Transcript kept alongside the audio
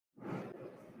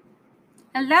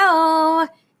Hello.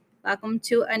 Welcome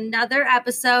to another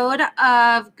episode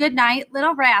of Good Night,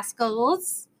 Little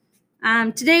Rascals.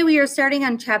 Today we are starting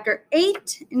on chapter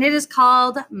 8, and it is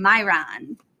called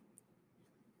Myron.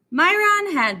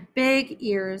 Myron had big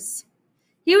ears.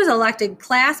 He was elected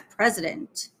class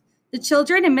president. The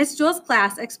children in Miss Jewel's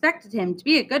class expected him to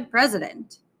be a good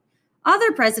president.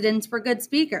 Other presidents were good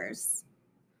speakers.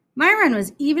 Myron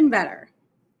was even better.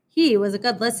 He was a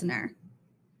good listener.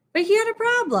 But he had a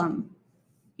problem.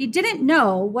 He didn't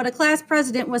know what a class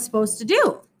president was supposed to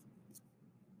do.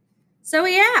 So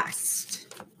he asked,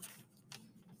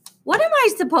 "What am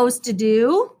I supposed to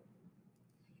do?"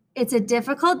 "It's a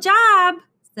difficult job,"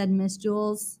 said Miss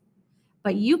Jules,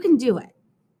 "but you can do it.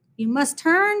 You must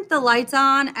turn the lights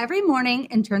on every morning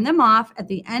and turn them off at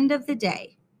the end of the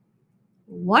day."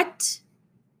 "What?"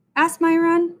 asked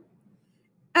Myron.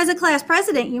 "As a class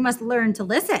president, you must learn to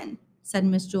listen," said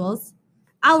Miss Jules.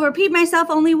 "I'll repeat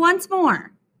myself only once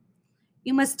more.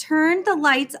 You must turn the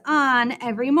lights on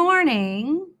every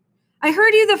morning." "I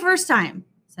heard you the first time,"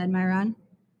 said Myron.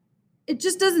 "It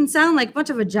just doesn't sound like much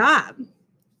of a job."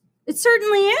 "It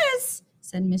certainly is,"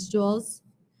 said Miss Jules.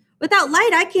 "Without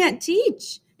light, I can't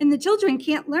teach, and the children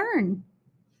can't learn.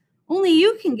 Only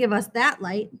you can give us that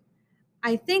light.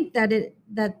 I think that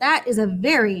is a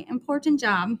very important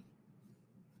job."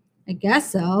 "I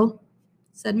guess so,"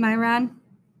 said Myron.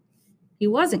 He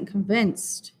wasn't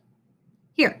convinced.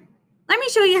 "Here, let me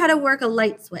show you how to work a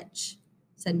light switch,"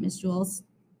 said Miss Jules.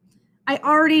 "I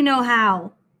already know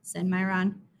how," said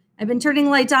Myron. "I've been turning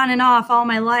lights on and off all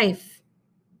my life."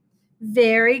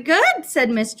 "Very good," said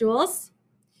Miss Jules.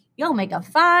 "You'll make a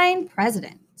fine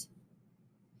president."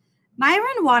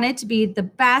 Myron wanted to be the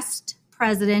best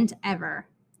president ever,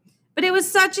 but it was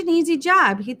such an easy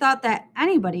job, he thought that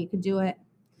anybody could do it.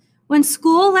 When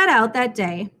school let out that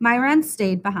day, Myron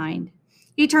stayed behind.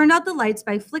 He turned out the lights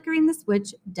by flickering the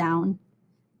switch down.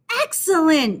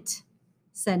 "Excellent,"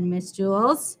 said Miss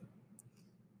Jules.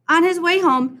 On his way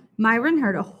home, Myron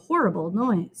heard a horrible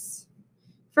noise.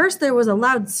 First there was a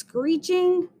loud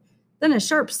screeching, then a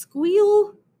sharp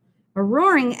squeal, a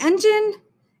roaring engine,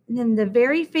 and then the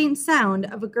very faint sound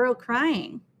of a girl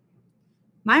crying.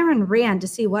 Myron ran to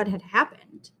see what had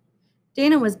happened.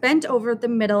 Dana was bent over the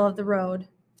middle of the road.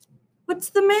 "What's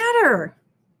the matter?"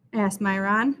 asked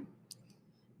Myron.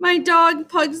 "My dog,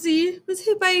 Pugsy, was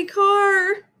hit by a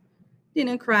car,"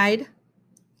 Dana cried.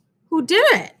 "Who did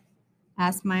it?"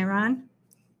 asked Myron.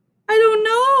 "I don't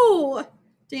know,"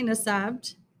 Dana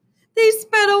sobbed. "They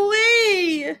sped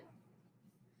away."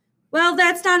 "Well,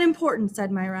 that's not important,"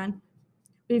 said Myron.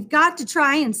 "We've got to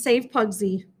try and save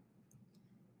Pugsy."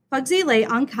 Pugsy lay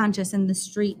unconscious in the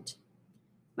street.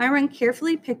 Myron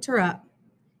carefully picked her up.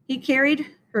 He carried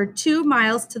her 2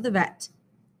 miles to the vet.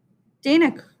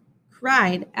 Dana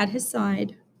cried at his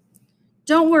side.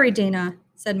 "Don't worry, Dana,"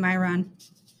 said Myron.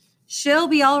 "She'll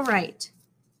be all right."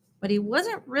 But he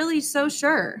wasn't really so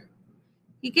sure.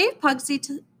 He gave Pugsy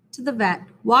to the vet,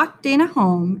 walked Dana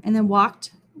home, and then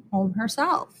walked home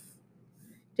herself.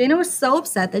 Dana was so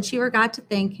upset that she forgot to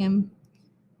thank him.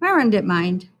 Myron didn't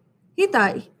mind. He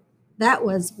thought that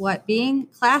was what being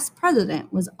class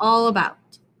president was all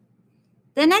about.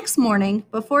 The next morning,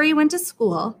 before he went to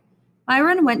school,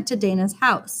 Myron went to Dana's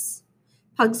house.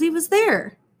 Pugsy was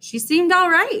there. She seemed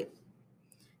all right.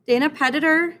 Dana petted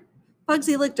her.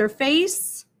 Pugsy licked her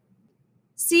face.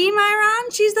 "See,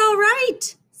 Myron, she's all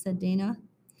right," said Dana.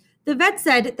 "The vet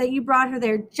said that you brought her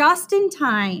there just in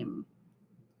time."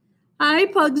 "Hi,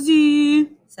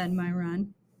 Pugsy," said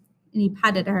Myron, and he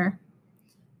petted her.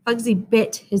 Pugsy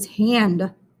bit his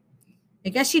hand. "I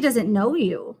guess she doesn't know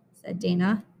you," said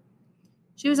Dana.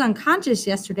 "She was unconscious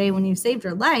yesterday when you saved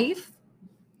her life."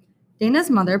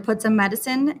 Dana's mother put some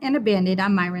medicine and a Band-Aid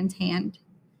on Myron's hand.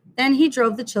 Then he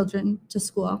drove the children to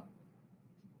school.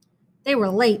 They were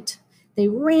late. They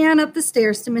ran up the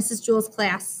stairs to Mrs. Jewel's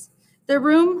class. The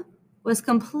room was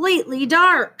completely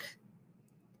dark.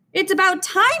 "It's about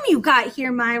time you got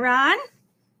here, Myron,"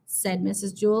 said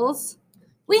Mrs. Jewels.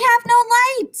 "We have no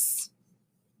lights."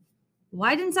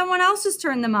 "Why didn't someone else just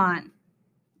turn them on?"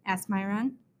 asked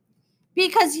Myron.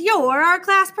 "Because you're our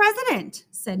class president,"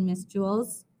 said Miss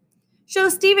Jewels. "Show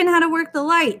Stephen how to work the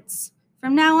lights.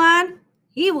 From now on,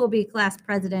 he will be class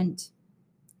president."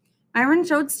 Myron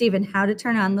showed Stephen how to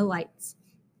turn on the lights.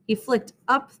 He flicked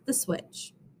up the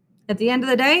switch. At the end of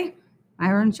the day,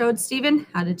 Myron showed Stephen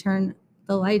how to turn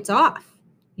the lights off.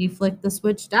 He flicked the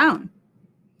switch down.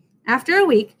 After a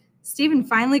week, Stephen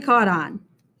finally caught on.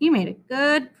 He made a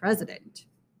good president.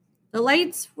 The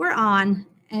lights were on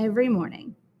every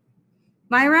morning.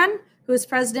 Myron, who was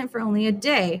president for only a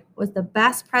day, was the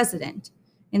best president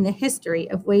in the history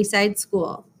of Wayside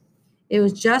School. It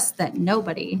was just that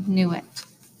nobody knew it.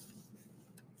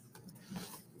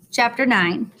 Chapter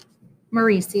 9,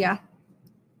 Maurecia.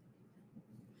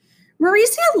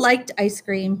 Maurecia liked ice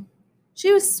cream.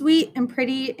 She was sweet and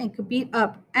pretty and could beat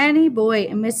up any boy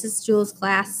in Mrs. Jewell's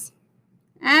class.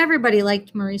 Everybody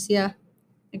liked Maurecia,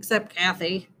 except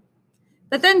Kathy.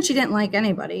 But then she didn't like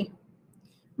anybody.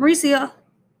 Maurecia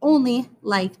only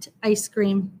liked ice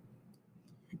cream.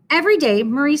 Every day,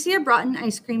 Maurecia brought an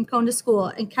ice cream cone to school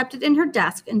and kept it in her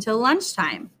desk until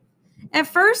lunchtime. At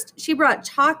first, she brought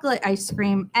chocolate ice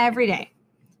cream every day,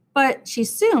 but she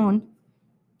soon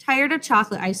tired of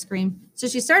chocolate ice cream, so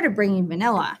she started bringing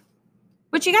vanilla.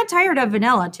 But she got tired of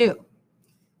vanilla too.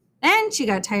 Then she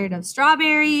got tired of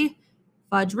strawberry,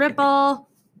 fudge ripple,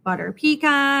 butter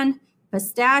pecan,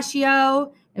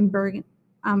 pistachio, and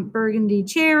burgundy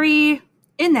cherry,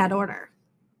 in that order.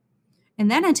 And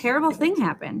then a terrible thing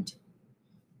happened.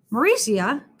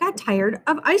 Maurecia got tired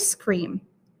of ice cream.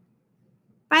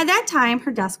 By that time,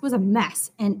 her desk was a mess,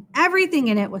 and everything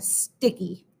in it was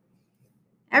sticky.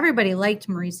 Everybody liked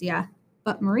Maurecia,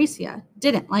 but Maurecia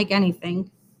didn't like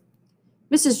anything.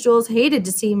 Mrs. Jules hated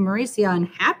to see Maurecia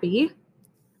unhappy.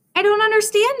 "I don't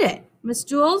understand it, Miss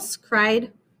Jules,"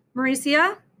 cried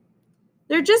Maurecia.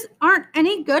 "There just aren't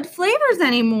any good flavors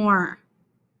anymore."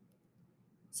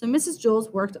 So Mrs. Jules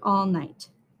worked all night.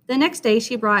 The next day,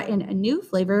 she brought in a new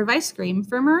flavor of ice cream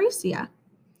for Maurecia.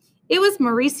 It was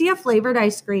Maurecia flavored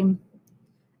ice cream.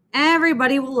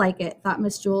 "Everybody will like it," thought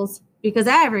Miss Jules, because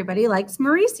everybody likes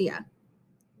Maurecia.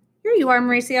 "Here you are,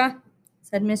 Maurecia,"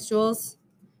 said Miss Jules.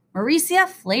 "Maurecia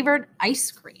flavored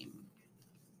ice cream."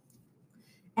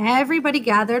 Everybody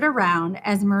gathered around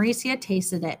as Maurecia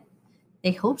tasted it.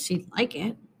 They hoped she'd like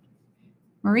it.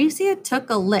 Maurecia took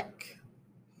a lick.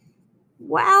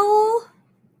 "Well,"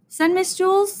 said Miss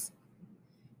Jules.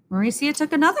 Maurecia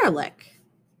took another lick.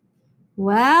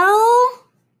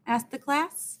 "Well," asked the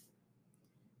class.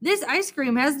 "This ice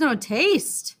cream has no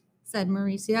taste," said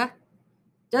Maurecia.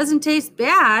 "Doesn't taste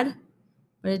bad,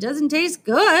 but it doesn't taste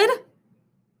good.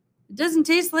 It doesn't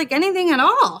taste like anything at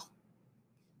all."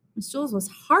 Miss Jules was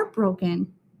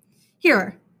heartbroken.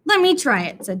 "Here, let me try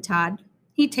it," said Todd.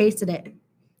 He tasted it.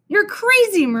 "You're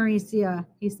crazy, Maurecia,"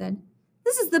 he said.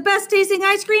 "This is the best tasting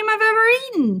ice cream I've ever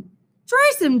eaten.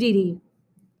 Try some, Dee Dee."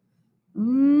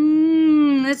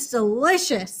 It's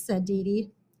delicious," said Dee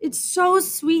Dee. "It's so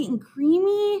sweet and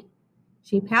creamy."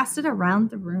 She passed it around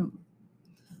the room.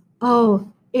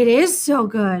 "Oh, it is so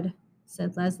good,"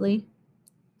 said Leslie.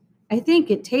 "I think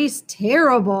it tastes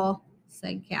terrible,"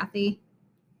 said Kathy.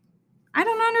 "I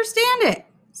don't understand it,"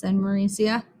 said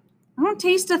Maurecia. "I don't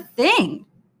taste a thing."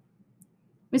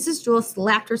 Mrs. Jewell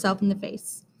slapped herself in the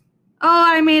face. "Oh,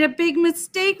 I made a big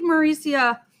mistake,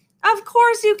 Maurecia. Of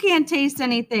course you can't taste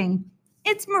anything.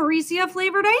 It's Maurecia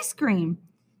flavored ice cream.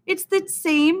 It's the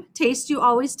same taste you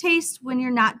always taste when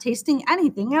you're not tasting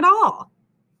anything at all."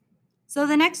 So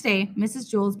the next day, Mrs.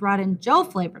 Jules brought in Joe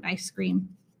flavored ice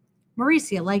cream.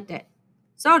 Maurecia liked it.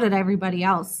 So did everybody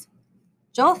else.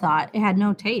 Joe thought it had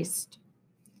no taste.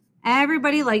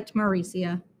 Everybody liked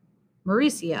Maurecia.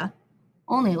 Maurecia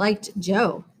only liked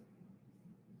Joe.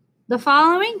 The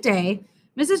following day,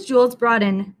 Mrs. Jules brought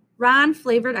in Ron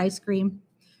flavored ice cream.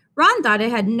 Ron thought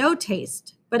it had no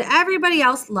taste, but everybody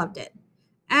else loved it.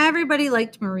 Everybody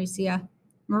liked Maurecia.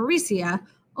 Maurecia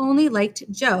only liked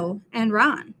Joe and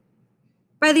Ron.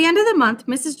 By the end of the month,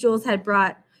 Mrs. Jules had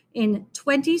brought in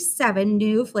 27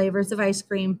 new flavors of ice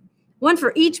cream, one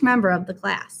for each member of the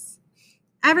class.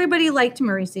 Everybody liked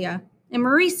Maurecia, and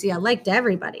Maurecia liked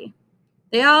everybody.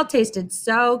 They all tasted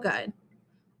so good.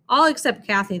 All except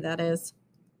Kathy, that is.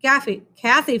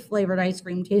 Kathy flavored ice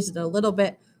cream tasted a little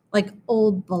bit like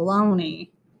old bologna.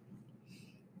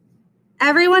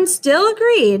 Everyone still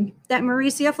agreed that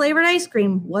Maurecia flavored ice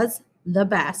cream was the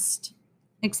best,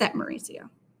 except Maurecia.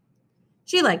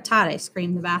 She liked Todd ice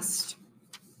cream the best.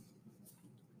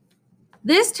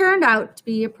 This turned out to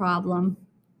be a problem.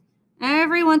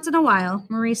 Every once in a while,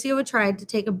 Maurecia would try to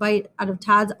take a bite out of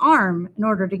Todd's arm in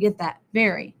order to get that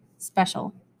very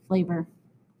special flavor.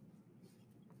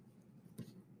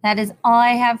 That is all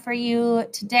I have for you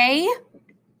today.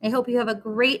 I hope you have a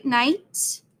great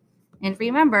night. And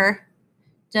remember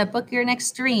to book your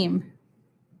next dream.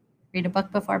 Read a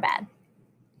book before bed.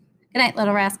 Good night,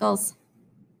 little rascals.